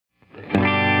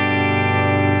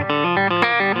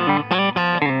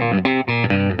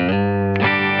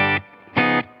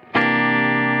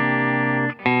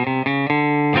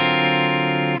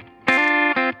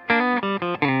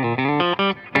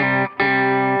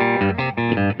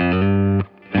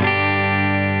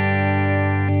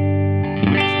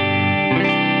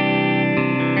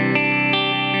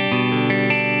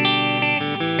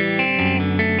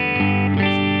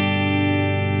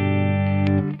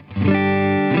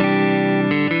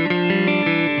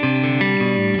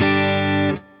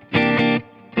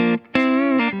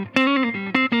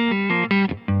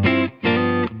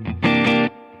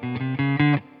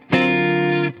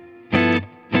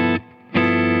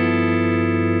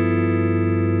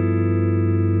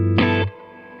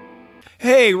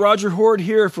Hey, Roger Horde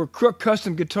here for Crook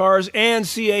Custom Guitars and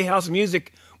CA House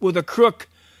Music with a Crook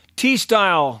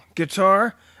T-style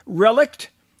guitar, reliced,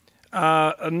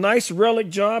 a nice relic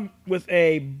job with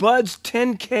a Budz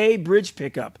 10K bridge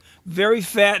pickup. Very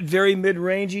fat, very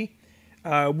mid-rangey.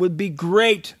 Would be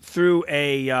great through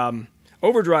a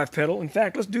overdrive pedal. In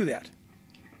fact, let's do that.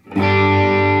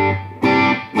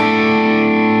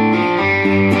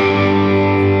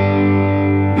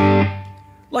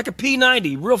 Like a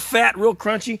P90, real fat, real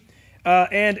crunchy,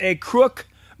 and a Crook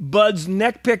Budz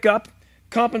neck pickup,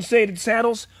 compensated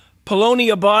saddles,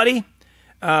 Paulowinia body,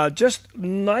 just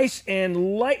nice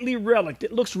and lightly reliced.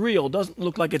 It looks real, doesn't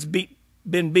look like it's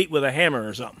been beat with a hammer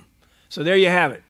or something. So there you have it.